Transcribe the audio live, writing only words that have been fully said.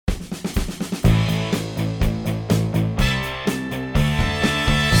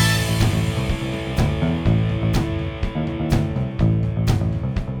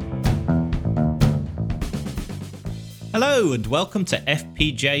Hello and welcome to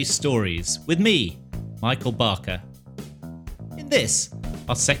FPJ Stories with me, Michael Barker. In this,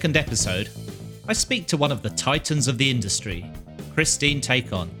 our second episode, I speak to one of the titans of the industry, Christine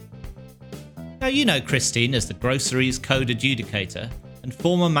Tacon. Now you know Christine as the groceries code adjudicator and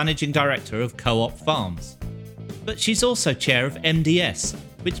former managing director of Co-op Farms. But she's also chair of MDS,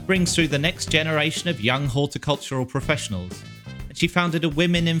 which brings through the next generation of young horticultural professionals. And she founded a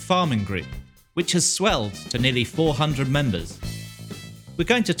Women in Farming group, which has swelled to nearly 400 members. We're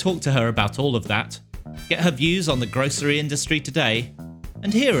going to talk to her about all of that, get her views on the grocery industry today,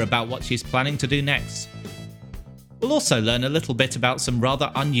 and hear about what she's planning to do next. We'll also learn a little bit about some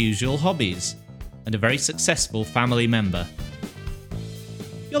rather unusual hobbies, and a very successful family member.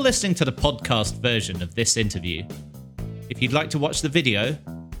 You're listening to the podcast version of this interview. If you'd like to watch the video,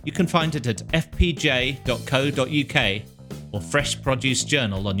 you can find it at fpj.co.uk or Fresh Produce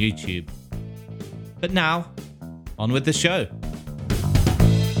Journal on YouTube. But now, on with the show.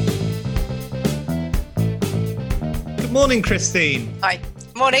 Good morning, Christine. Hi.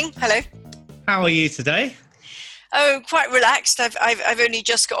 Morning. Hello. How are you today? Oh, quite relaxed. I've only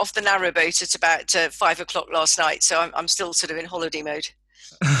just got off the narrowboat at about 5 o'clock last night, so I'm still sort of in holiday mode.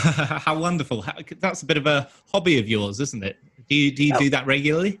 How wonderful. That's a bit of a hobby of yours, isn't it? Do you do that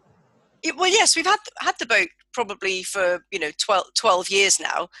regularly? Well, yes, we've had the boat probably for 12 years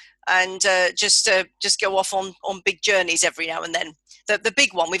now, and just go off on big journeys every now and then. The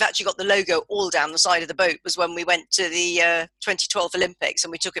big one, we've actually got the logo all down the side of the boat, was when we went to the 2012 Olympics,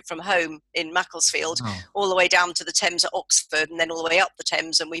 and we took it from home in Macclesfield all the way down to the Thames at Oxford, and then all the way up the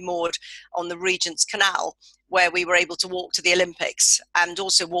Thames, and we moored on the Regent's Canal, where we were able to walk to the Olympics and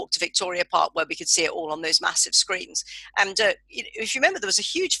also walk to Victoria Park, where we could see it all on those massive screens. And if you remember, there was a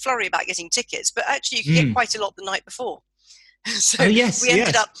huge flurry about getting tickets, but actually you could get quite a lot the night before. So we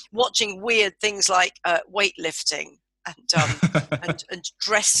ended up watching weird things like weightlifting and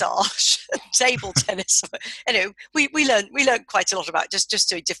dressage and table tennis. Anyway, we learned quite a lot about just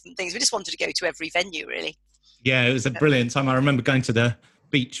doing different things. We just wanted to go to every venue, really. Yeah, it was a brilliant time. I remember going to the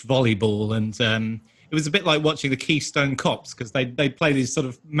beach volleyball, and it was a bit like watching the Keystone Cops, because they play these sort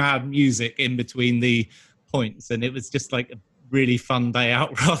of mad music in between the points, and it was just like a really fun day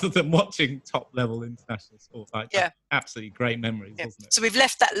out rather than watching top level international sport. Absolutely great memories, wasn't it? So we've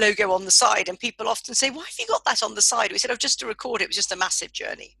left that logo on the side, and people often say, why have you got that on the side? We said, just to record it. It was just a massive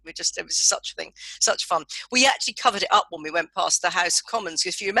journey. It was just such fun. We actually covered it up when we went past the House of Commons.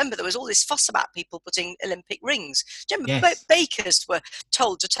 If you remember, there was all this fuss about people putting Olympic rings. Do you remember bakers were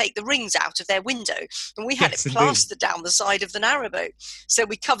told to take the rings out of their window, and we had it plastered down the side of the narrowboat. So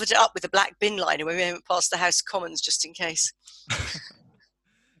we covered it up with a black bin liner when we went past the House of Commons, just in case.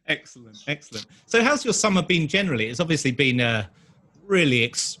 Excellent. So how's your summer been generally? It's obviously been a really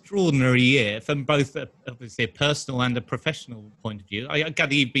extraordinary year from both obviously a personal and a professional point of view. I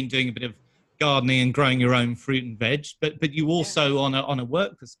gather you've been doing a bit of gardening and growing your own fruit and veg, but you also on a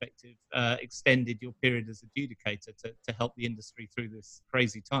work perspective extended your period as adjudicator to help the industry through this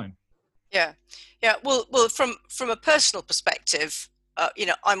crazy time. Yeah. Well, from a personal perspective,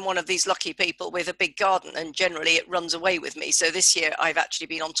 I'm one of these lucky people with a big garden, and generally it runs away with me. So this year I've actually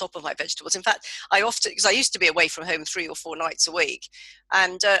been on top of my vegetables. In fact, because I used to be away from home 3 or 4 nights a week,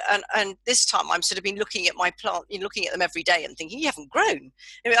 and this time I'm sort of been looking at my plant, looking at them every day and thinking, you haven't grown.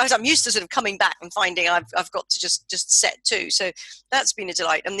 I'm used to sort of coming back and finding I've got to just set to. So that's been a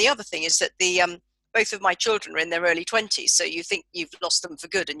delight. And the other thing is that both of my children are in their early 20s, so you think you've lost them for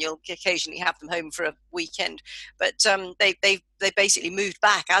good, and you'll occasionally have them home for a weekend. But they basically moved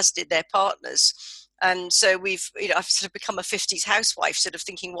back, as did their partners. And so I've sort of become a 50s housewife, sort of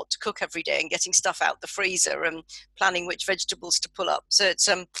thinking what to cook every day and getting stuff out the freezer and planning which vegetables to pull up. So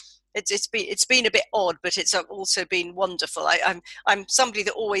it's been a bit odd, but it's also been wonderful. I'm somebody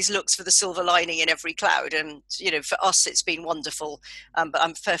that always looks for the silver lining in every cloud, and for us it's been wonderful. But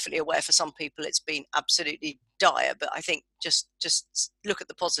I'm perfectly aware for some people it's been absolutely dire. But I think just look at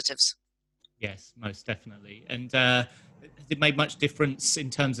the positives. Yes, most definitely. And has it made much difference in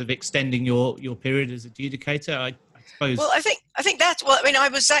terms of extending your period as adjudicator? I suppose. Well, I think that's. Well, I mean, I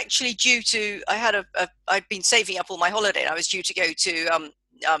was actually due to. I'd been saving up all my holiday, and I was due to go to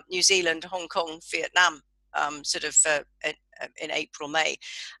New Zealand, Hong Kong, Vietnam, in April, May,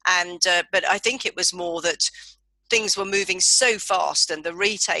 and but I think it was more that things were moving so fast, and the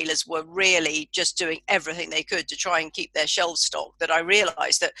retailers were really just doing everything they could to try and keep their shelves stocked, that I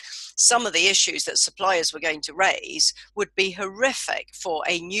realised that some of the issues that suppliers were going to raise would be horrific for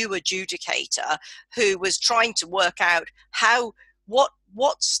a new adjudicator who was trying to work out what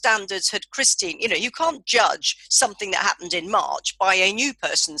what standards had Christine, you can't judge something that happened in March by a new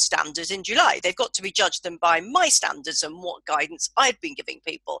person's standards in July. They've got to be judged then by my standards and what guidance I'd been giving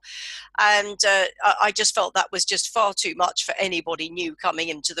people. And I just felt that was just far too much for anybody new coming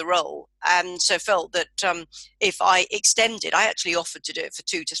into the role. And so felt that if I extended, I actually offered to do it for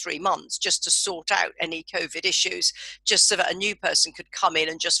 2 to 3 months just to sort out any COVID issues, just so that a new person could come in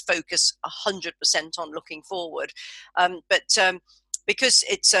and just focus 100% on looking forward. But because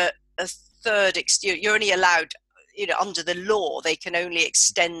it's a third, you're only allowed, under the law, they can only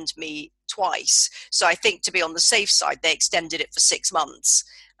extend me twice. So I think to be on the safe side, they extended it for 6 months.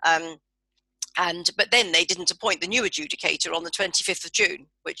 But then they didn't appoint the new adjudicator on the 25th of June,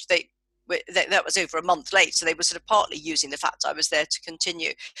 which that was over a month late. So they were sort of partly using the fact I was there to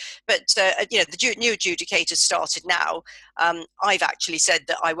continue. But, the new adjudicator started now. I've actually said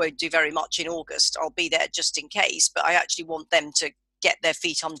that I won't do very much in August. I'll be there just in case, but I actually want them to get their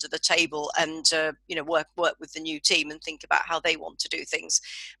feet under the table and, work with the new team and think about how they want to do things.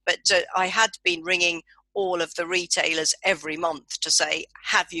 But I had been ringing all of the retailers every month to say,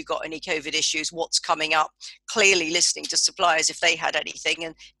 have you got any COVID issues? What's coming up? Clearly listening to suppliers if they had anything,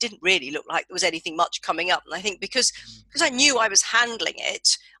 and didn't really look like there was anything much coming up. And I think because I knew I was handling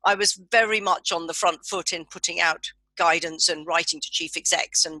it, I was very much on the front foot in putting out guidance and writing to chief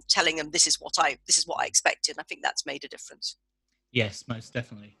execs and telling them this is what I expected. I think that's made a difference. Yes, most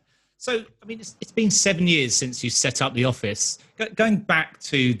definitely. So, I mean, it's been 7 years since you set up the office. Going back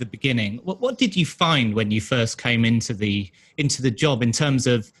to the beginning, what did you find when you first came into the job in terms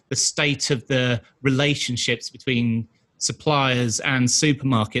of the state of the relationships between suppliers and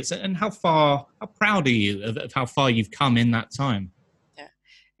supermarkets, and how proud are you of how far you've come in that time? Yeah,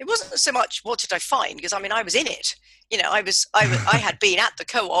 it wasn't so much what did I find, because I mean I was in it. I had been at the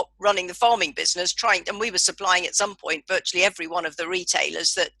co-op running the farming business, and we were supplying at some point virtually every one of the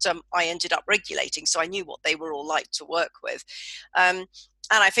retailers that I ended up regulating. So I knew what they were all like to work with.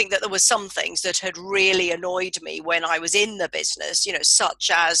 And I think that there were some things that had really annoyed me when I was in the business, such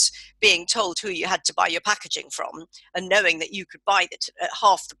as being told who you had to buy your packaging from, and knowing that you could buy it at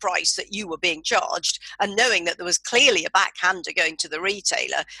half the price that you were being charged, and knowing that there was clearly a backhander going to the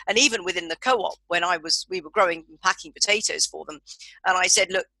retailer. And even within the co-op, when we were growing and packing potatoes for them, and I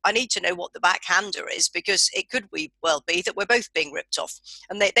said, look, I need to know what the backhander is, because it could well be that we're both being ripped off.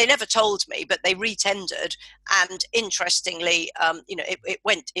 And they never told me, but they retendered. And interestingly, it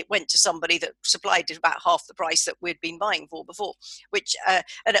went to somebody that supplied at about half the price that we'd been buying for before, which and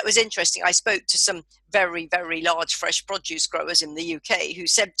it was interesting. I spoke to some very, very large fresh produce growers in the UK who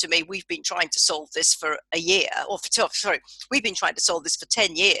said to me, we've been trying to solve this for a year, we've been trying to solve this for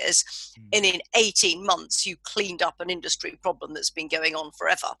 10 years. And in 18 months, you cleaned up an industry problem that's been going on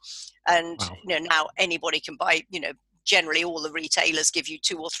forever. And, Wow. Now anybody can buy, generally all the retailers give you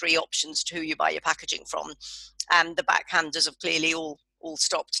 2 or 3 options to who you buy your packaging from. And the backhanders have clearly all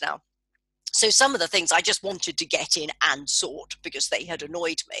stopped now. So some of the things I just wanted to get in and sort because they had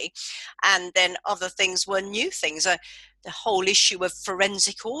annoyed me. And then other things were new things. The whole issue of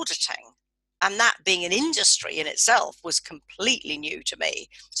forensic auditing, and that being an industry in itself, was completely new to me.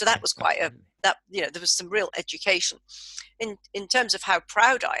 So that was quite there was some real education. In terms of how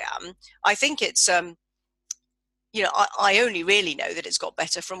proud I am, I think it's, I only really know that it's got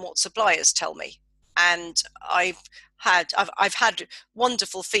better from what suppliers tell me. And I've had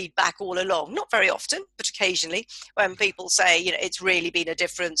wonderful feedback all along, not very often, but occasionally, when people say, it's really been a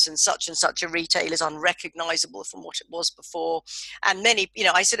difference and such a retail is unrecognizable from what it was before. And many,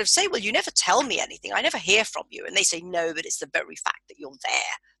 I sort of say, well, you never tell me anything. I never hear from you. And they say, no, but it's the very fact that you're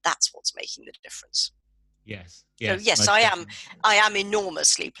there. That's what's making the difference. Yes. So yes, I am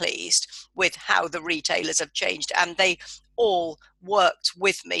enormously pleased with how the retailers have changed, and they all worked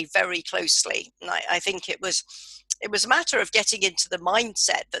with me very closely. And I think it was a matter of getting into the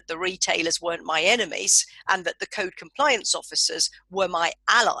mindset that the retailers weren't my enemies and that the code compliance officers were my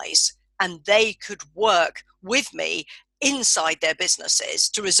allies, and they could work with me inside their businesses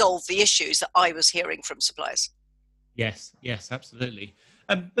to resolve the issues that I was hearing from suppliers. Yes, absolutely.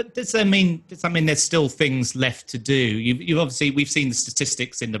 But does that mean there's still things left to do? You've obviously, we've seen the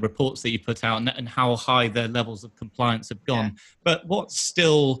statistics in the reports that you put out and how high the levels of compliance have gone. Yeah. But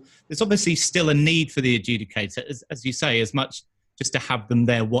there's obviously still a need for the adjudicator, as you say, as much just to have them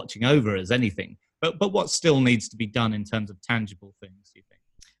there watching over as anything. But what still needs to be done in terms of tangible things, do you think?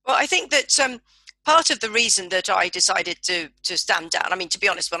 Well, I think that part of the reason that I decided to stand down, I mean, to be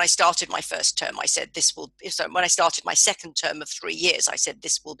honest, when I started my first term, I said when I started my second term of 3 years, I said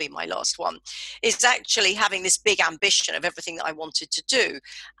this will be my last one, is actually having this big ambition of everything that I wanted to do.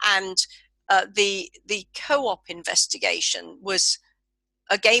 And the co-op investigation was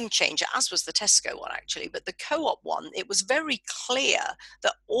a game changer, as was the Tesco one actually, but the Co-op one, it was very clear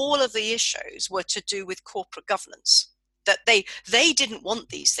that all of the issues were to do with corporate governance, that they didn't want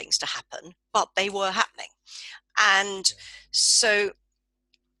these things to happen, but they were happening. And so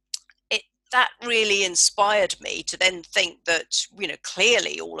that really inspired me to then think that,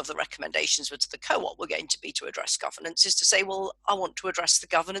 clearly all of the recommendations to the Co-op were going to be to address governance, is to say, well, I want to address the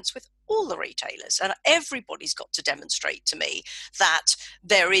governance with all the retailers. And everybody's got to demonstrate to me that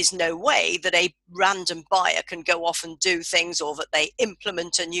there is no way that a random buyer can go off and do things, or that they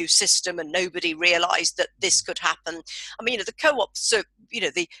implement a new system and nobody realized that this could happen. I mean, the Co-op, so,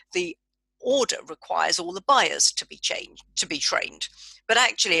 the order requires all the buyers to be trained, but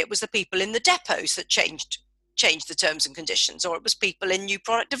actually it was the people in the depots that changed the terms and conditions, or it was people in new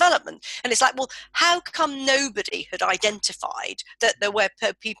product development. And it's like, well, how come nobody had identified that there were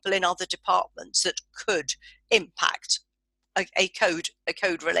people in other departments that could impact a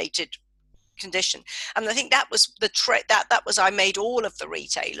code related condition? And I think that was that was, I made all of the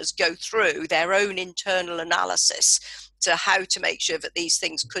retailers go through their own internal analysis to how to make sure that these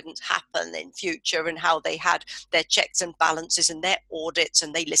things couldn't happen in future, and how they had their checks and balances and their audits,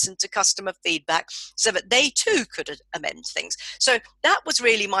 and they listened to customer feedback so that they too could amend things. So that was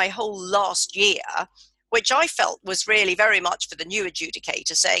really my whole last year, which I felt was really very much for the new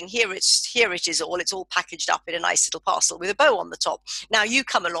adjudicator, saying, here it is all, it's all packaged up in a nice little parcel with a bow on the top. Now you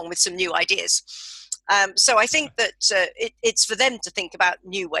come along with some new ideas. So I think that it's for them to think about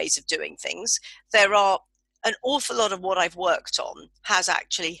new ways of doing things. There are an awful lot of what I've worked on has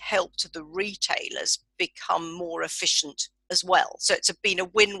actually helped the retailers become more efficient as well. So it's been a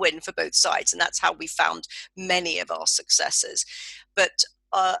win-win for both sides, and that's how we found many of our successes. But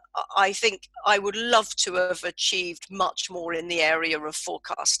I think I would love to have achieved much more in the area of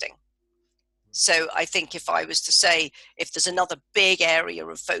forecasting. So I think if I was to say, if there's another big area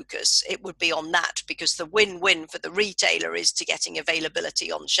of focus, it would be on that, because the win-win for the retailer is to getting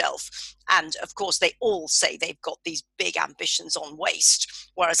availability on shelf. And of course, they all say they've got these big ambitions on waste,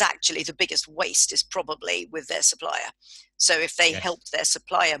 whereas actually the biggest waste is probably with their supplier. So if they helped their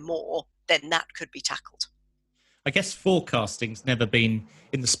supplier more, then that could be tackled. I guess forecasting's never been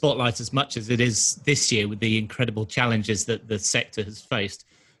in the spotlight as much as it is this year, with the incredible challenges that the sector has faced.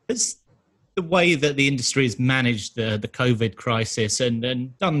 Has the way that the industry has managed the COVID crisis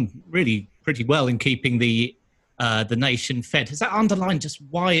and done really pretty well in keeping the nation fed, has that underlined just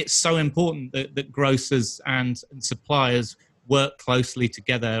why it's so important that grocers and suppliers work closely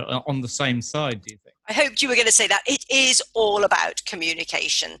together on the same side, do you think? I hoped you were going to say that. It is all about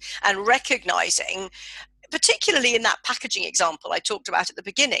communication and recognizing, particularly in that packaging example I talked about at the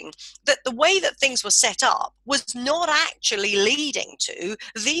beginning, that the way that things were set up was not actually leading to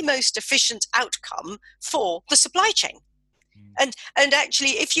the most efficient outcome for the supply chain. And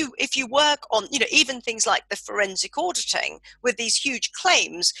actually, if you work on, even things like the forensic auditing with these huge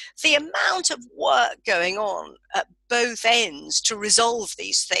claims, the amount of work going on at both ends to resolve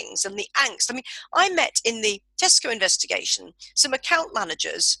these things, and the angst. I mean, I met in the Tesco investigation some account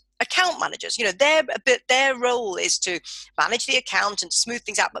managers, their role is to manage the account and smooth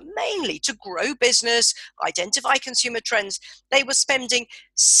things out, but mainly to grow business, identify consumer trends. They were spending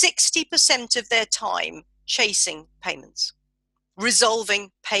 60% of their time chasing payments, resolving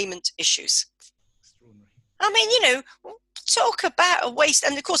payment issues. I mean, talk about a waste.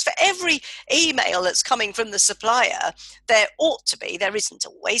 And of course, for every email that's coming from the supplier, there isn't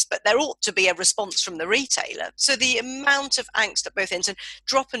always, but there ought to be a response from the retailer. So the amount of angst at both ends, and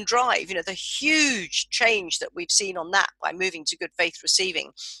drop and drive, the huge change that we've seen on that by moving to good faith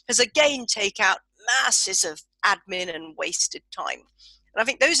receiving has again taken out masses of admin and wasted time. And I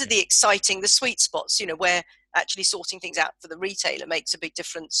think those are the sweet spots, where actually sorting things out for the retailer makes a big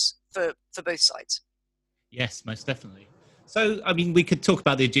difference for both sides. Yes, most definitely. So, I mean, we could talk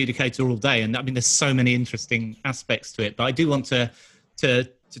about the adjudicator all day, and I mean, there's so many interesting aspects to it, but I do want to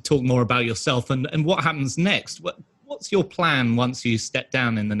talk more about yourself and what happens next. What's your plan once you step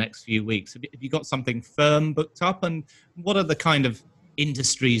down in the next few weeks? Have you got something firm booked up, and what are the kind of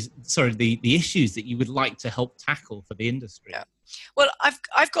the issues that you would like to help tackle for the industry? Yeah. Well, I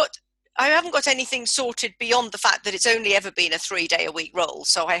haven't got anything sorted beyond the fact that it's only ever been a 3-day-a-week role.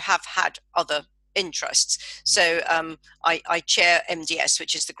 So I have had other interests. So I chair MDS,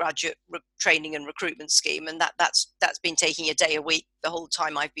 which is the Graduate Training and Recruitment Scheme, and that's been taking a day a week the whole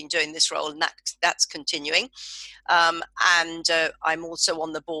time I've been doing this role, and that's continuing. And I'm also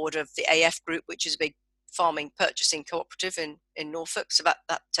on the board of the AF Group, which is a big farming purchasing cooperative in Norfolk, so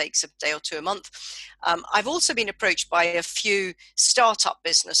that takes a day or two a month. I've also been approached by a few startup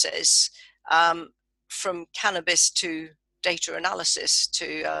businesses, from cannabis to data analysis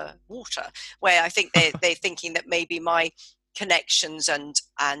to water, where I think they're thinking that maybe my connections and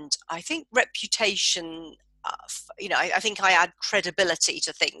I think reputation, I think I add credibility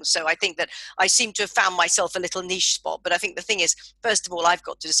to things. So I think that I seem to have found myself a little niche spot. But I think the thing is, first of all, I've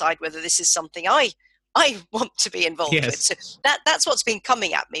got to decide whether this is something I want to be involved with. Yes. So that's what's been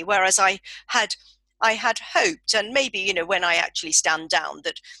coming at me. Whereas had I had hoped, and maybe when I actually stand down,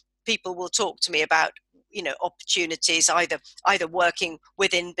 that people will talk to me about opportunities, either working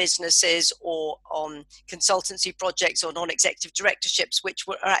within businesses or on consultancy projects or non-executive directorships, which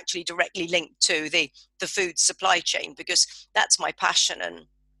are actually directly linked to the food supply chain, because that's my passion. And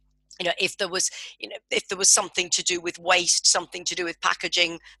if there was something to do with waste, something to do with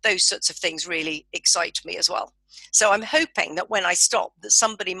packaging, those sorts of things really excite me as well. So I'm hoping that when I stop, that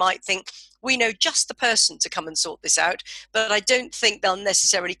somebody might think, we know just the person to come and sort this out, but I don't think they'll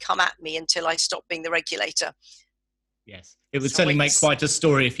necessarily come at me until I stop being the regulator. Yes, it would certainly make quite a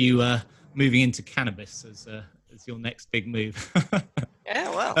story if you moving into cannabis as your next big move. Yeah,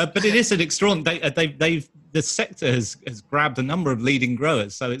 well, but it is an extraordinary. The sector has grabbed a number of leading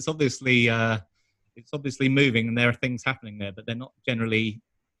growers, so it's obviously moving, and there are things happening there, but they're not generally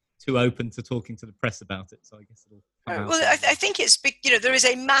too open to talking to the press about it. So I guess it'll come out. Well, I think it's big. There is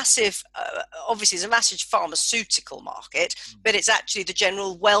a massive, obviously, there's a massive pharmaceutical market, but it's actually the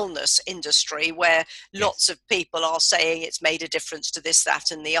general wellness industry where lots of people are saying it's made a difference to this, that,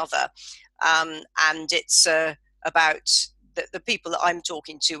 and the other, and it's about. The people that I'm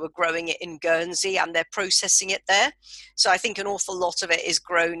talking to are growing it in Guernsey and they're processing it there. So I think an awful lot of it is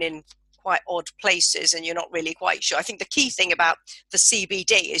grown in quite odd places and you're not really quite sure. I think the key thing about the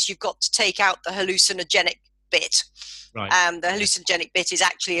CBD is you've got to take out the hallucinogenic bit. Right. The hallucinogenic bit is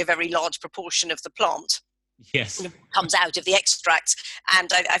actually a very large proportion of the plant. Yes, comes out of the extracts, and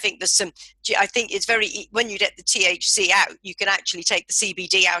I think there's some. I think it's when you get the THC out, you can actually take the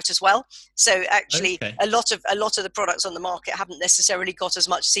CBD out as well. So actually, a lot of the products on the market haven't necessarily got as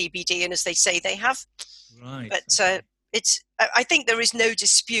much CBD in as they say they have. Right. But it's. I think there is no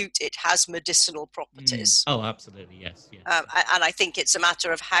dispute it has medicinal properties. Oh, absolutely, yes. And I think it's a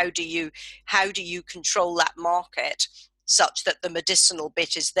matter of how do you control that market such that the medicinal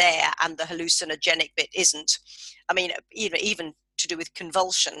bit is there and the hallucinogenic bit isn't. I mean, even to do with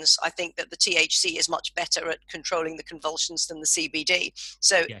convulsions, I think that the THC is much better at controlling the convulsions than the CBD.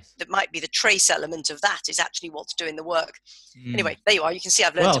 So that might be the trace element of that is actually what's doing the work. Anyway, there you are. You can see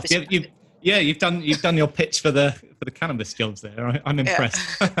I've learned a bit. You've done your pitch for the cannabis jobs there. I'm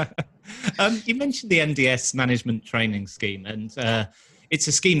impressed. Yeah. You mentioned the NDS management training scheme, and it's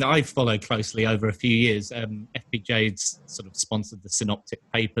a scheme that I've followed closely over a few years. FPJ's sort of sponsored the synoptic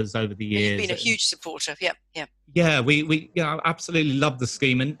papers over the years. You've been a huge supporter. Yeah. Yeah, we absolutely love the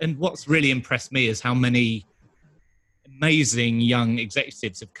scheme. And what's really impressed me is how many amazing young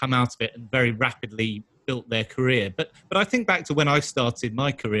executives have come out of it and very rapidly built their career. But I think back to when I started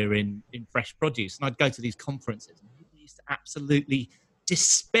my career in fresh produce, and I'd go to these conferences and people used to absolutely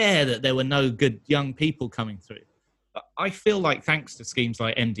despair that there were no good young people coming through. But I feel like thanks to schemes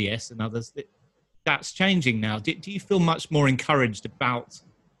like NDS and others, that's changing now. Do you feel much more encouraged about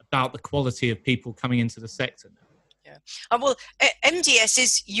the quality of people coming into the sector now? Yeah. Well, MDS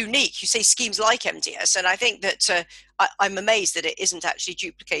is unique. You say schemes like MDS, and I think that I'm amazed that it isn't actually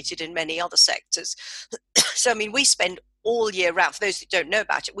duplicated in many other sectors. So, I mean, we spend all year round, for those who don't know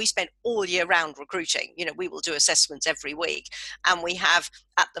about it, we spend all year round recruiting. We will do assessments every week. And we have,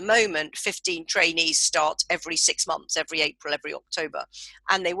 at the moment, 15 trainees start every 6 months, every April, every October.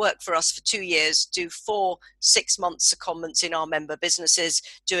 And they work for us for 2 years, do 4 6-month secondments in our member businesses,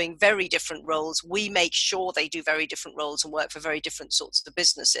 doing very different roles. We make sure they do very different roles and work for very different sorts of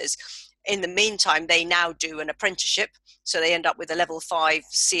businesses. In the meantime, they now do an apprenticeship. So they end up with a level 5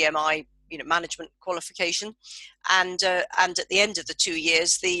 CMI management qualification, and at the end of the 2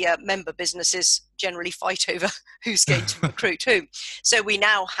 years, the member businesses generally fight over who's going to recruit whom. So we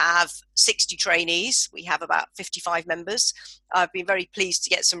now have 60 trainees. We have about 55 members. I've been very pleased to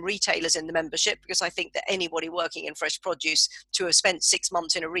get some retailers in the membership, because I think that anybody working in fresh produce to have spent 6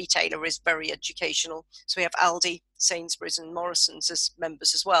 months in a retailer is very educational. So we have Aldi, Sainsbury's, and Morrison's as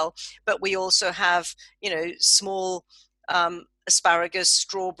members as well. But we also have small asparagus,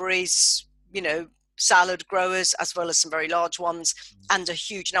 strawberries, salad growers, as well as some very large ones, and a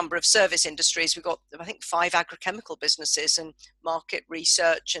huge number of service industries. We've got, I think, 5 agrochemical businesses and market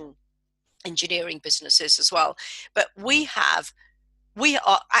research and engineering businesses as well. But we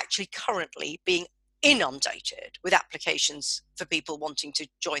are actually currently being inundated with applications for people wanting to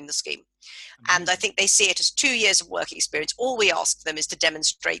join the scheme. Amazing. And I think they see it as 2 years of work experience. All we ask them is to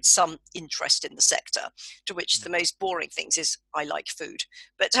demonstrate some interest in the sector, to which the most boring things is, I like food.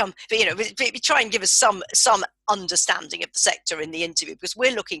 But we try and give us some understanding of the sector in the interview, because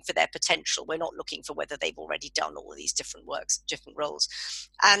we're looking for their potential. We're not looking for whether they've already done all of these different works, different roles.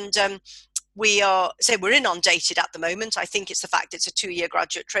 And we're inundated at the moment. I think it's the fact it's a 2-year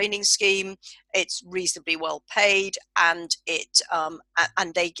graduate training scheme. It's reasonably well paid, and it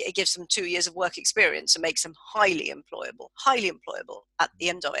gives them 2 years of work experience and makes them highly employable at the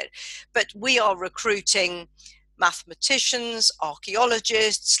end of it. But we are recruiting mathematicians,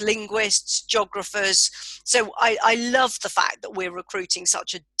 archaeologists, linguists, geographers. So I love the fact that we're recruiting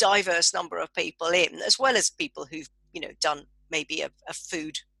such a diverse number of people in, as well as people who've done maybe a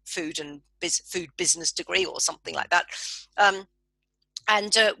food business degree or something like that.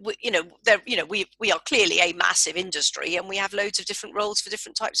 We are clearly a massive industry, and we have loads of different roles for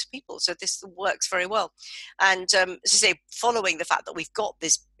different types of people. So this works very well. And as I say, following the fact that we've got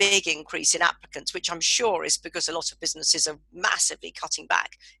this big increase in applicants, which I'm sure is because a lot of businesses are massively cutting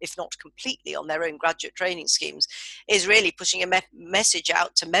back, if not completely, on their own graduate training schemes, is really pushing a message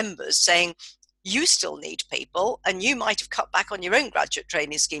out to members saying, you still need people, and you might have cut back on your own graduate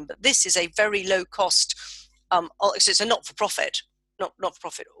training scheme, but this is a very low cost, so it's a not-for-profit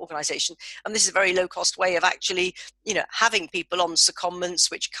organisation, and this is a very low cost way of actually having people on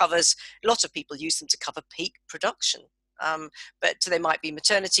secondments, which covers, a lot of people use them to cover peak production, but they might be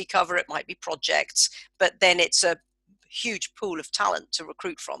maternity cover, it might be projects, but then it's a huge pool of talent to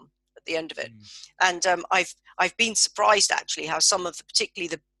recruit from at the end of it. And I've been surprised actually how some of particularly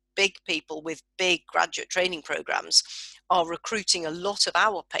the big people with big graduate training programs are recruiting a lot of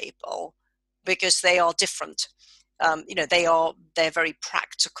our people, because they are different. They're very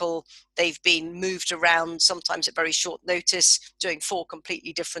practical. They've been moved around, sometimes at very short notice, doing 4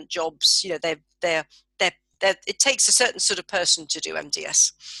 completely different jobs. It takes a certain sort of person to do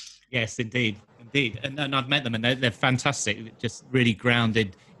MDS. Yes, indeed. And I've met them, and they're fantastic. Just really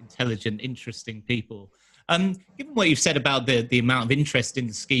grounded, intelligent, interesting people. Given what you've said about the amount of interest in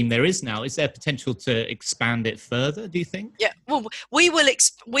the scheme there is now, is there potential to expand it further, do you think? Yeah, well, we will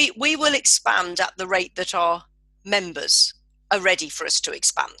expand at the rate that our members are ready for us to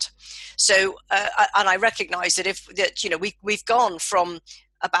expand. So, and I recognise that we've gone from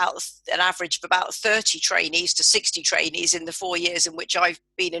about an average of about 30 trainees to 60 trainees in the 4 years in which I've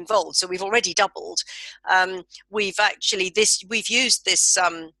been involved. So we've already doubled. We've used this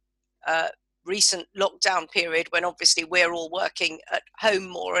recent lockdown period, when obviously we're all working at home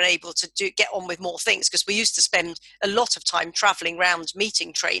more and able to get on with more things, because we used to spend a lot of time traveling around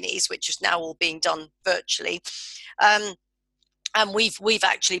meeting trainees, which is now all being done virtually. And we've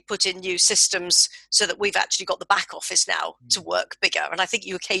actually put in new systems so that we've actually got the back office now to work bigger. And I think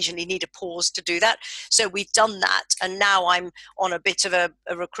you occasionally need a pause to do that. So we've done that. And now I'm on a bit of a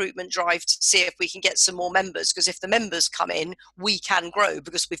recruitment drive to see if we can get some more members, because if the members come in, we can grow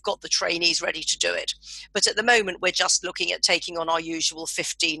because we've got the trainees ready to do it. But at the moment, we're just looking at taking on our usual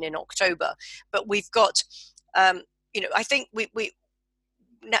 15 in October. But we've got, I think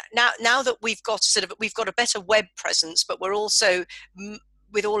now that we've got a better web presence, but we're also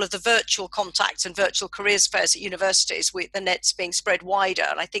with all of the virtual contacts and virtual careers fairs at universities, the net's being spread wider,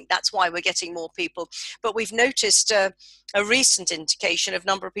 and I think that's why we're getting more people. But we've noticed a recent indication of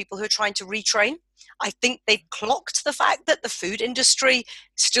number of people who are trying to retrain. I think they've clocked the fact that the food industry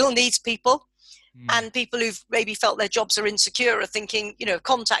still needs people, and people who've maybe felt their jobs are insecure are thinking,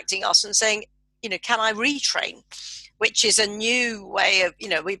 contacting us and saying, can I retrain? Which is a new way of,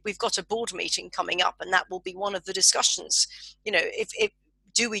 we've got a board meeting coming up, and that will be one of the discussions. If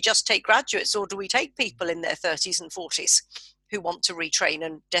do we just take graduates, or do we take people in their 30s and 40s who want to retrain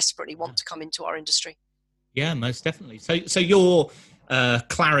and desperately want to come into our industry? Yeah, most definitely. So your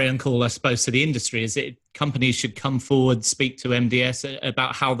clarion call, I suppose, to the industry is that companies should come forward, speak to MDS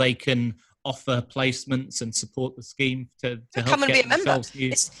about how they can offer placements and support the scheme to help come and get be a member.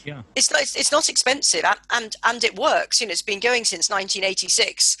 It's not expensive, and it works. It's been going since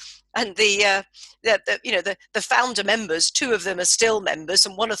 1986, and the founder members, 2 of them are still members,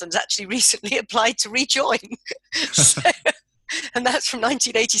 and one of them's actually recently applied to rejoin. And that's from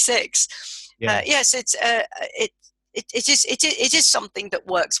 1986. Yeah. Yes, it is something that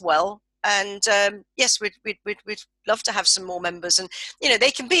works well. And yes, we'd love to have some more members, and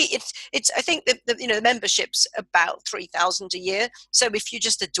they can be. I think that the membership's about 3,000 a year. So if you're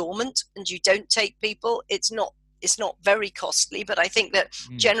just a dormant and you don't take people, it's not it's not very costly, but I think that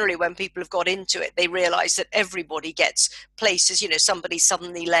generally when people have got into it, they realize that everybody gets places. Somebody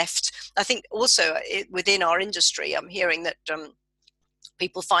suddenly left. I think also within our industry, I'm hearing that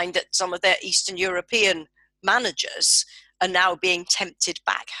people find that some of their Eastern European managers are now being tempted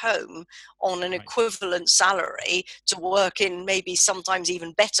back home on an equivalent salary to work in maybe sometimes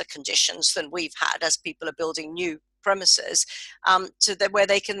even better conditions than we've had as people are building new premises, where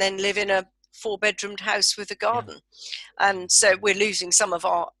they can then live in a 4-bedroomed house with a garden. And so we're losing some of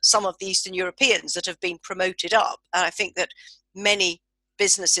the Eastern Europeans that have been promoted up. And I think that many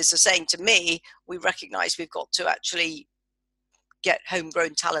businesses are saying to me, we recognize we've got to actually get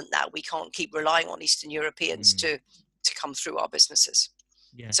homegrown talent now. We can't keep relying on Eastern Europeans to come through our businesses.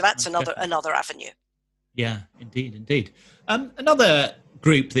 So that's another avenue. Yeah, indeed. Another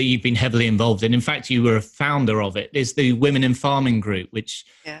group that you've been heavily involved in fact, you were a founder of it, is the Women in Farming group, which,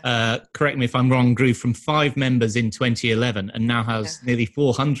 correct me if I'm wrong, grew from 5 members in 2011 and now has nearly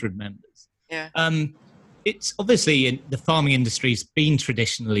 400 members. It's obviously the farming industry's been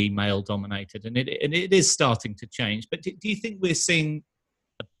traditionally male dominated, and it is starting to change. But do you think we're seeing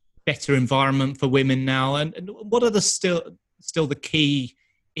a better environment for women now? And what are still the key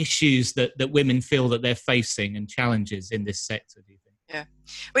issues that women feel that they're facing and challenges in this sector, do you think? Yeah,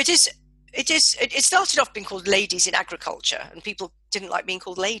 well, it started off being called Ladies in Agriculture, and people didn't like being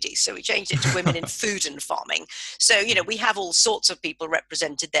called ladies, so we changed it to Women in Food and Farming. So we have all sorts of people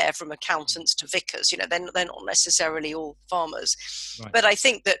represented there, from accountants to vicars. They're not necessarily all farmers. But I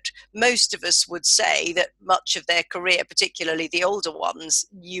think that most of us would say that much of their career, particularly the older ones,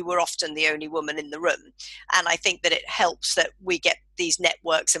 you were often the only woman in the room. And I think that it helps that we get these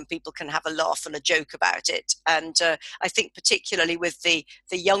networks and people can have a laugh and a joke about it. And I think particularly with the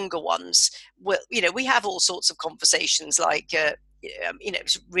younger ones, we have all sorts of conversations like,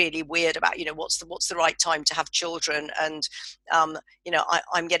 it's really weird about, what's the right time to have children. And,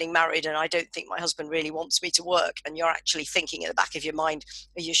 I'm getting married and I don't think my husband really wants me to work. And you're actually thinking in the back of your mind,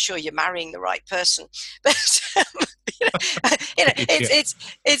 are you sure you're marrying the right person? But,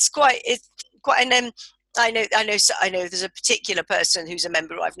 it's quite, and then I know there's a particular person who's a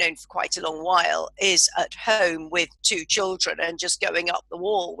member who I've known for quite a long while, is at home with 2 children and just going up the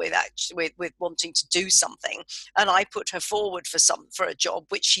wall with wanting to do something. And I put her forward for a job,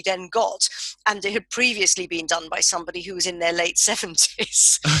 which she then got. And it had previously been done by somebody who was in their late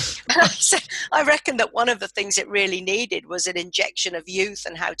 70s. And I said, I reckon that one of the things it really needed was an injection of youth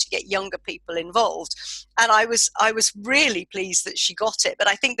and how to get younger people involved. And I was really pleased that she got it. But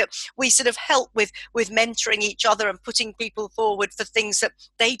I think that we sort of help with mentoring each other and putting people forward for things that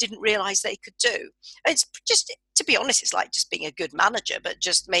they didn't realize they could do. It's just, to be honest, it's like just being a good manager, but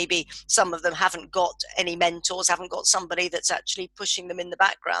just maybe some of them haven't got any mentors, haven't got somebody that's actually pushing them in the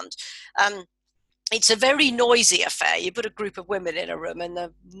background. It's a very noisy affair. You put a group of women in a room and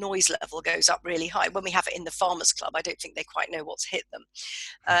the noise level goes up really high. When we have it in the Farmers Club, I don't think they quite know what's hit them.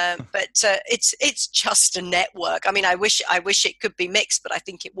 But it's just a network. I mean, I wish it could be mixed, but I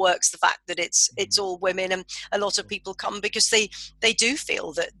think it works. The fact that it's all women, and a lot of people come because they do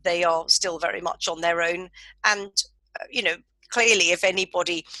feel that they are still very much on their own. And clearly, if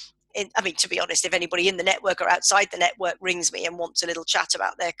anybody, to be honest, if anybody in the network or outside the network rings me and wants a little chat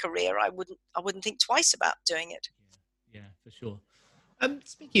about their career, I wouldn't think twice about doing it. Yeah, for sure.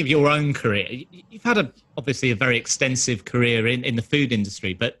 Speaking of your own career, you've had obviously a very extensive career in the food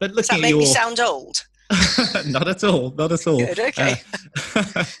industry, but looking Does that at make me sound old? Not at all. Good, okay.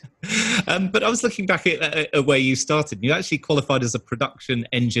 But I was looking back at where you started. You actually qualified as a production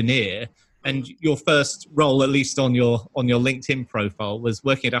engineer. And your first role, at least on your LinkedIn profile, was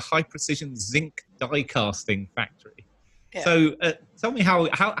working at a high-precision zinc die casting factory. Yeah. So tell me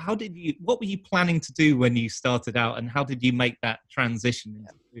what were you planning to do when you started out, and how did you make that transition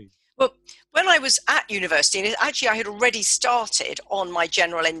into food? Well, when I was at university, and actually I had already started on my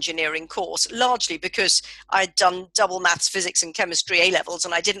general engineering course, largely because I'd done double maths, physics and chemistry A-levels,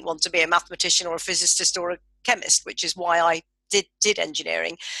 and I didn't want to be a mathematician or a physicist or a chemist, which is why I did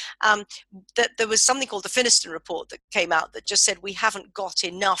engineering. That there was something called the Finiston report that came out that just said we haven't got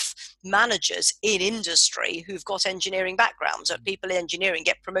enough managers in industry who've got engineering backgrounds. That people in engineering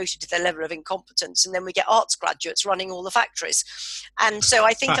get promoted to their level of incompetence, and then we get arts graduates running all the factories. And so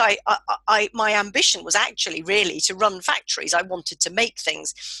I think my ambition was actually really to run factories. I wanted to make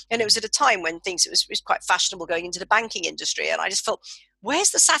things, and it was at a time when it was quite fashionable going into the banking industry, and I just felt,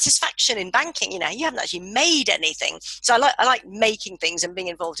 where's the satisfaction in banking? You haven't actually made anything. So I like making things and being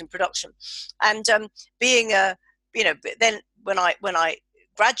involved in production. And then when I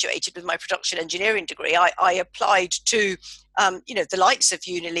graduated with my production engineering degree, I applied to the likes of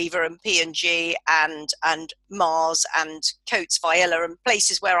Unilever and P&G and Mars and Coates Viella, and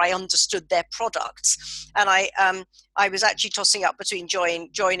places where I understood their products. And I was actually tossing up between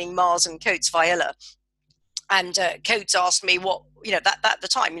joining Mars and Coates Viella. And Coates asked me what, that at the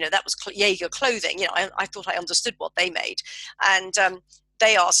time, that was Jaeger clothing. I thought I understood what they made. And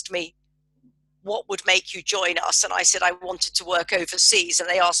they asked me, what would make you join us? And I said I wanted to work overseas. And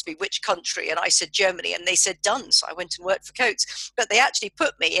they asked me which country, and I said Germany. And they said done. So I went and worked for Coates. But they actually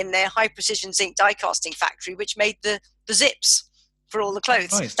put me in their high precision zinc die casting factory, which made the zips for all the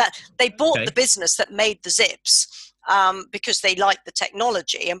clothes. Nice. That they bought the business that made the zips. Because they liked the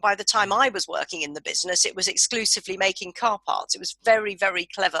technology. And by the time I was working in the business, it was exclusively making car parts. It was very, very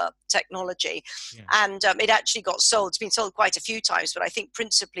clever technology. Yeah. And it actually got sold. It's been sold quite a few times, but I think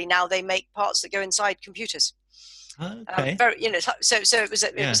principally now they make parts that go inside computers. Okay. So it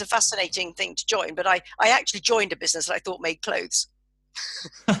was a fascinating thing to join. But I actually joined a business that I thought made clothes.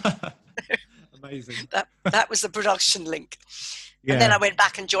 Amazing. That was the production link. Yeah. And then I went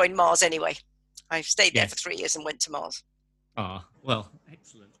back and joined Mars anyway. I stayed there for 3 years and went to Mars. Well,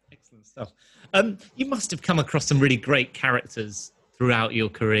 excellent stuff. You must have come across some really great characters throughout your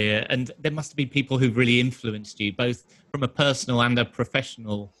career, and there must have been people who've really influenced you, both from a personal and a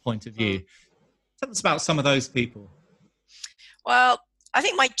professional point of view. Tell us about some of those people. Well, I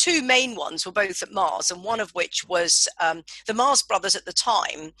think my two main ones were both at Mars, and one of which was the Mars brothers at the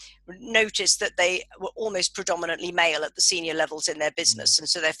time noticed that they were almost predominantly male at the senior levels in their business. And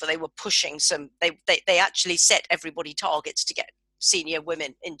so therefore they were pushing they actually set everybody targets to get senior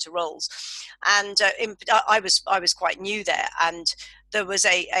women into roles. And I was quite new there, and there was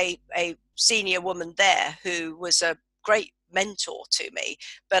a senior woman there who was a great mentor to me,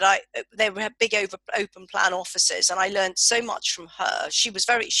 but they were big open plan offices, and I learned so much from her. She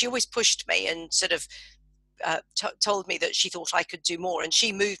always pushed me and sort of told me that she thought I could do more, and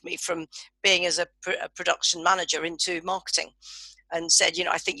she moved me from being as a production manager into marketing, and said,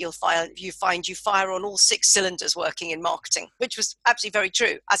 I think you fire on all 6 cylinders working in marketing, which was absolutely very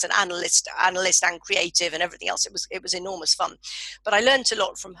true. As an analyst and creative and everything else, it was enormous fun. But I learned a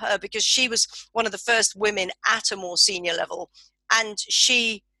lot from her because she was one of the first women at a more senior level, and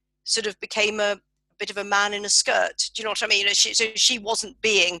she sort of became a bit of a man in a skirt. Do you know what I mean? So she wasn't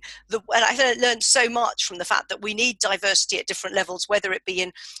being and I learned so much from the fact that we need diversity at different levels, whether it be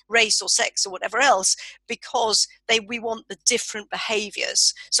in race or sex or whatever else, because we want the different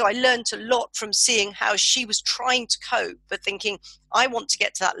behaviors. So I learned a lot from seeing how she was trying to cope, but thinking, I want to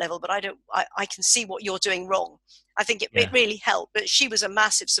get to that level, but I can see what you're doing wrong. I think it really helped, but she was a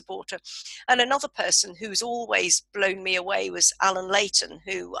massive supporter. And another person who's always blown me away was Alan Layton,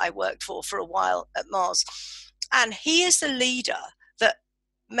 who I worked for a while at Mars. And he is the leader that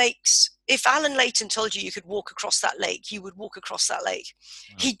makes, if Alan Layton told you could walk across that lake, you would walk across that lake.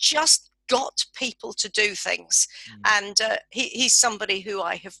 Wow. He just got people to do things. And he's somebody who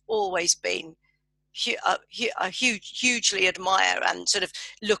I have always been hugely admire, and sort of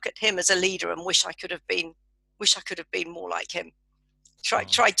look at him as a leader and wish I could have been more like him.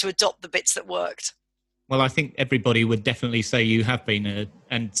 Tried to adopt the bits that worked. Well, I think everybody would definitely say you have been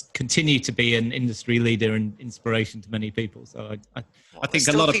and continue to be an industry leader and inspiration to many people. So I think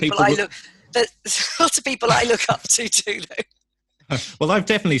a lot of people. There's lots of people I look up to too, though. Well, I've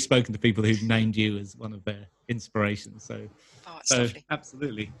definitely spoken to people who've named you as one of their inspirations. So lovely.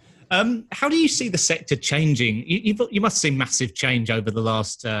 Absolutely. How do you see the sector changing? You must see massive change over the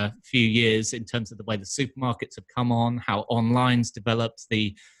last few years in terms of the way the supermarkets have come on, how online's developed,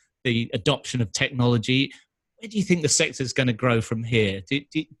 the adoption of technology. Where do you think the sector is going to grow from here? Do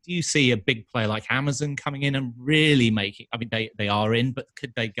you see a big player like Amazon coming in and really making? I mean, they are in, but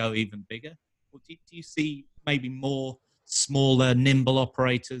could they go even bigger? Or do you see maybe more smaller, nimble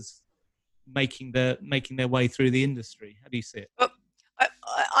operators making their way through the industry? How do you see it?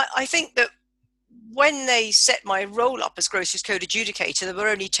 I think that when they set my role up as Grocers Code Adjudicator, there were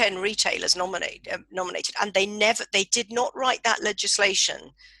only 10 retailers nominated, and they did not write that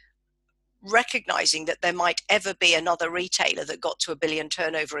legislation recognizing that there might ever be another retailer that got to $1 billion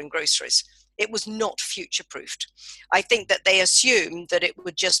turnover in groceries. It was not future-proofed. I think that they assumed that it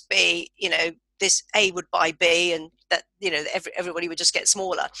would just be, this A would buy B, and that, everybody would just get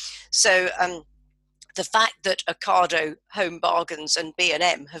smaller. So, the fact that Ocado, Home Bargains and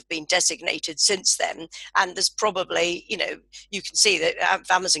B&M have been designated since then, and there's probably, you can see that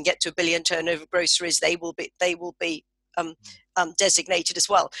if Amazon get to $1 billion turnover groceries, they will be designated as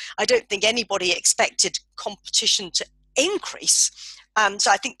well. I don't think anybody expected competition to increase.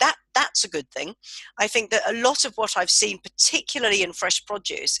 So I think that's a good thing. I think that a lot of what I've seen, particularly in fresh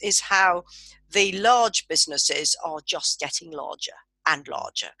produce, is how the large businesses are just getting larger and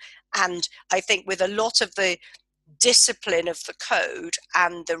larger. And I think with a lot of the discipline of the code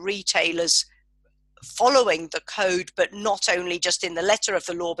and the retailers following the code, but not only just in the letter of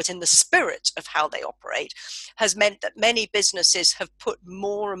the law, but in the spirit of how they operate, has meant that many businesses have put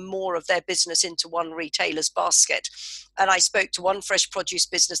more and more of their business into one retailer's basket. And I spoke to one fresh produce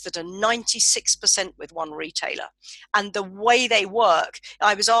business that are 96% with one retailer. And the way they work,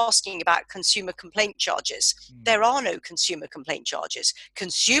 I was asking about consumer complaint charges. There are no consumer complaint charges.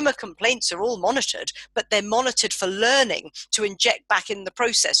 Consumer complaints are all monitored, but they're monitored for learning to inject back in the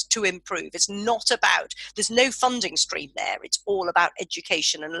process to improve. It's not about, there's no funding stream there. It's all about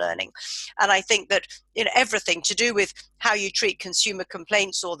education and learning. And I think that everything to do with how you treat consumer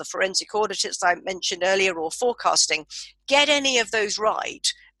complaints or the forensic auditors I mentioned earlier or forecasting, get any of those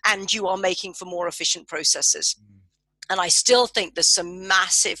right and you are making for more efficient processes. And I still think there's some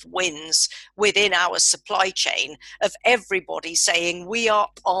massive wins within our supply chain of everybody saying we are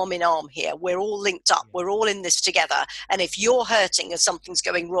arm in arm here. We're all linked up. We're all in this together. And if you're hurting and something's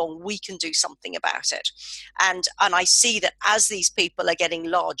going wrong, we can do something about it. And I see that as these people are getting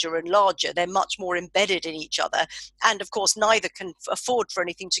larger and larger, they're much more embedded in each other. And of course, neither can afford for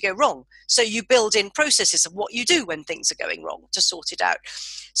anything to go wrong. So you build in processes of what you do when things are going wrong to sort it out.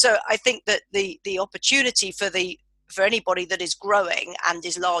 So I think that the opportunity for anybody that is growing and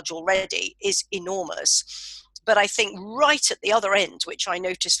is large already is enormous. But I think right at the other end, which I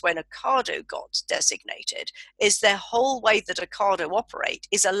noticed when Ocado got designated, is their whole way that Ocado operate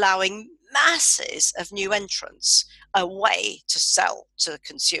is allowing masses of new entrants a way to sell to the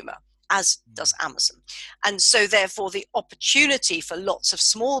consumer, as does Amazon. And so therefore the opportunity for lots of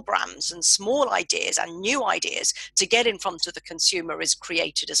small brands and small ideas and new ideas to get in front of the consumer is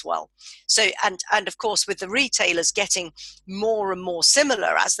created as well. So, and of course, with the retailers getting more and more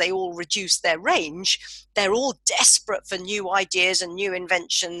similar as they all reduce their range, they're all desperate for new ideas and new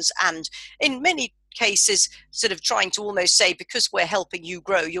inventions. And in many cases sort of trying to almost say, because we're helping you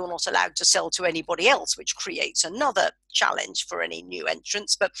grow, you're not allowed to sell to anybody else, which creates another challenge for any new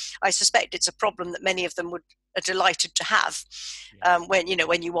entrants. But I suspect it's a problem that many of them are delighted to have when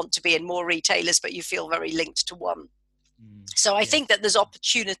you want to be in more retailers, but you feel very linked to one. So I think that there's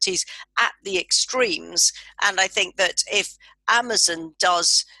opportunities at the extremes. And I think that if Amazon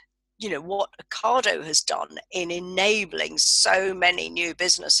does what Ocado has done in enabling so many new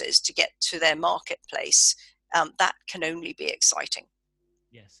businesses to get to their marketplace, that can only be exciting.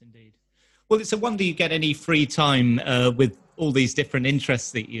 Yes, indeed. Well, it's a wonder you get any free time with all these different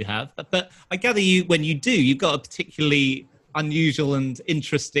interests that you have. But I gather when you do, you've got a particularly unusual and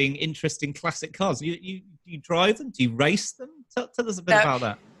interesting classic cars. You drive them? Do you race them? Tell us a bit about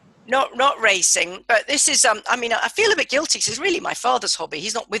that. Not racing, but this is I feel a bit guilty because it's really my father's hobby.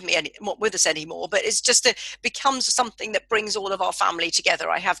 He's not with us anymore, but it's just becomes something that brings all of our family together.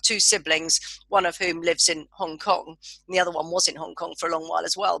 I have two siblings, one of whom lives in Hong Kong, and the other one was in Hong Kong for a long while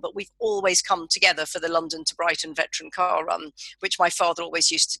as well. But we've always come together for the London to Brighton Veteran Car Run, which my father always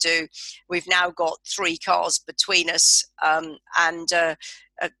used to do. We've now got 3 cars between us, and the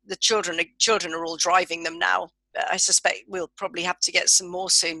children are all driving them now. I suspect we'll probably have to get some more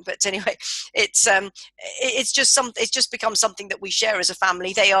soon. But anyway, it's just become something that we share as a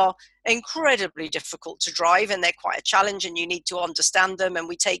family. They are incredibly difficult to drive, and they're quite a challenge, and you need to understand them. And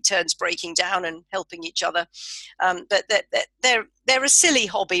we take turns breaking down and helping each other. But they're a silly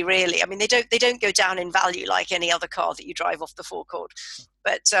hobby, really. I mean, they don't go down in value like any other car that you drive off the forecourt.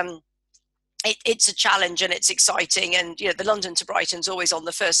 But it's a challenge and it's exciting, and the London to Brighton's always on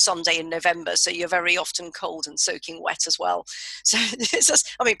the first Sunday in November, so you're very often cold and soaking wet as well. So it's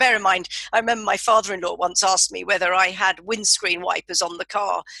just, bear in mind, I remember my father-in-law once asked me whether I had windscreen wipers on the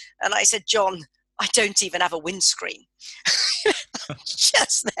car, and I said, John, I don't even have a windscreen.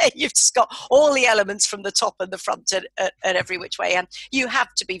 Just there, you've just got all the elements from the top and the front and every which way, and you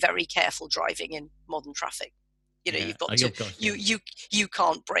have to be very careful driving in modern traffic. You've got to, you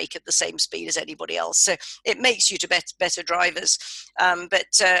can't brake at the same speed as anybody else. So it makes you to better drivers. We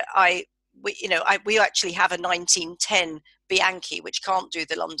actually have a 1910 Bianchi, which can't do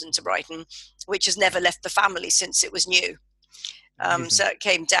the London to Brighton, which has never left the family since it was new. So it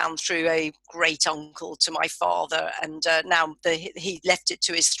came down through a great uncle to my father, and now he left it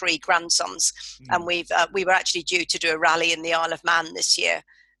to his 3 grandsons. And we were actually due to do a rally in the Isle of Man this year,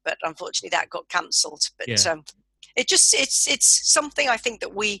 but unfortunately that got cancelled. But it's something I think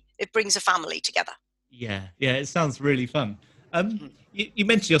that it brings a family together. Yeah, it sounds really fun. You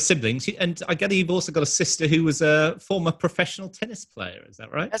mentioned your siblings, and I gather you've also got a sister who was a former professional tennis player. Is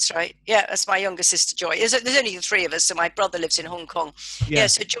that right? That's right. Yeah, that's my younger sister, Joy. There's only the three of us, so my brother lives in Hong Kong. Yeah,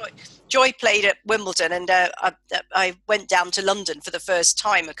 so Joy played at Wimbledon, and I went down to London for the first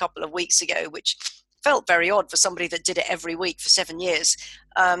time a couple of weeks ago, which felt very odd for somebody that did it every week for 7 years.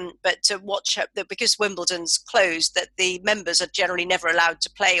 But to watch her, because Wimbledon's closed, that the members are generally never allowed to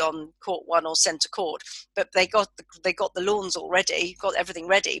play on court 1 or centre court. But they got the lawns already, got everything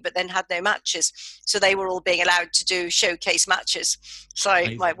ready, but then had no matches. So they were all being allowed to do showcase matches. So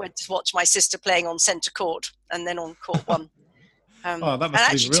I went to watch my sister playing on centre court and then on court 1. That must and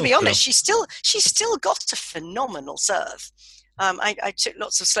actually, be to be honest, she's still got a phenomenal serve. I took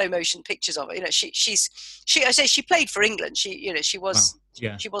lots of slow motion pictures of her. She played for England. She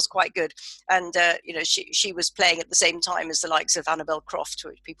was quite good, and she was playing at the same time as the likes of Annabel Croft,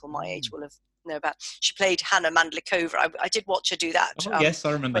 which people my age will know about. She played Hannah Mandlikova. I did watch her do that. Oh, yes,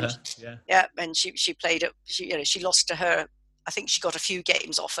 I remember her. Yeah, and she played it. She lost to her. I think she got a few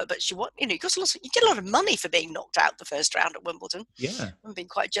games off her, but you get a lot of money for being knocked out the first round at Wimbledon. Yeah, I'm being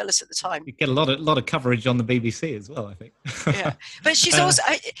quite jealous at the time. You get a lot of coverage on the BBC as well, I think. Yeah, but she's also.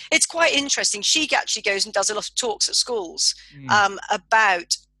 It's quite interesting. She actually goes and does a lot of talks at schools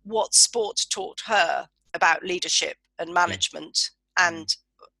about what sport taught her about leadership and management, and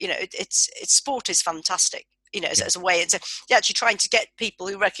it's sport is fantastic. As a way, it's actually trying to get people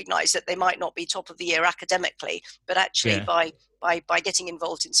who recognise that they might not be top of the year academically, but actually by getting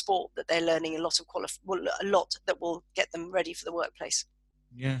involved in sport, that they're learning a lot that will get them ready for the workplace.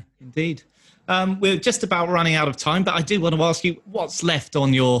 Yeah, indeed. We're just about running out of time, but I do want to ask you, what's left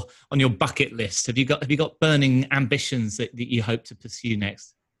on your bucket list? Have you got burning ambitions that you hope to pursue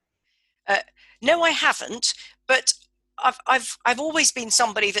next? No, I haven't. But I've always been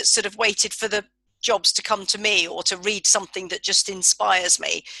somebody that's sort of waited for the jobs to come to me or to read something that just inspires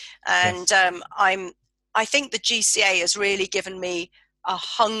me. And I think the GCA has really given me a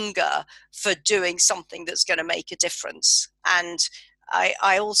hunger for doing something that's going to make a difference. And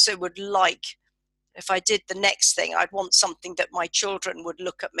I also would like, if I did the next thing, I'd want something that my children would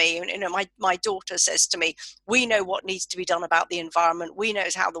look at me. And, my daughter says to me, we know what needs to be done about the environment. We know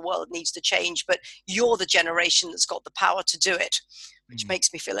how the world needs to change, but you're the generation that's got the power to do it, which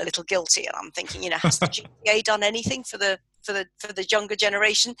makes me feel a little guilty. And I'm thinking, has the GPA done anything for the younger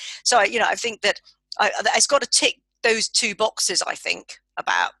generation? So, I think that it's got to tick those two boxes, I think,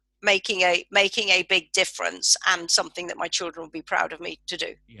 about making a big difference and something that my children will be proud of me to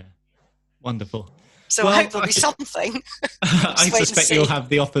do. Yeah. Wonderful. So I hope there'll be something. I suspect you'll have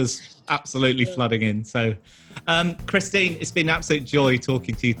the offers absolutely flooding in. So, Christine, it's been an absolute joy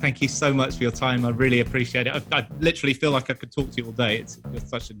talking to you. Thank you so much for your time. I really appreciate it. I literally feel like I could talk to you all day. You're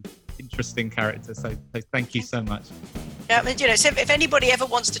such an interesting character. So thank you so much. Yeah, so if anybody ever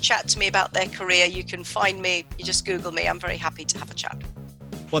wants to chat to me about their career, you can find me. You just Google me. I'm very happy to have a chat.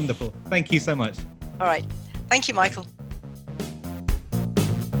 Wonderful. Thank you so much. All right. Thank you, Michael.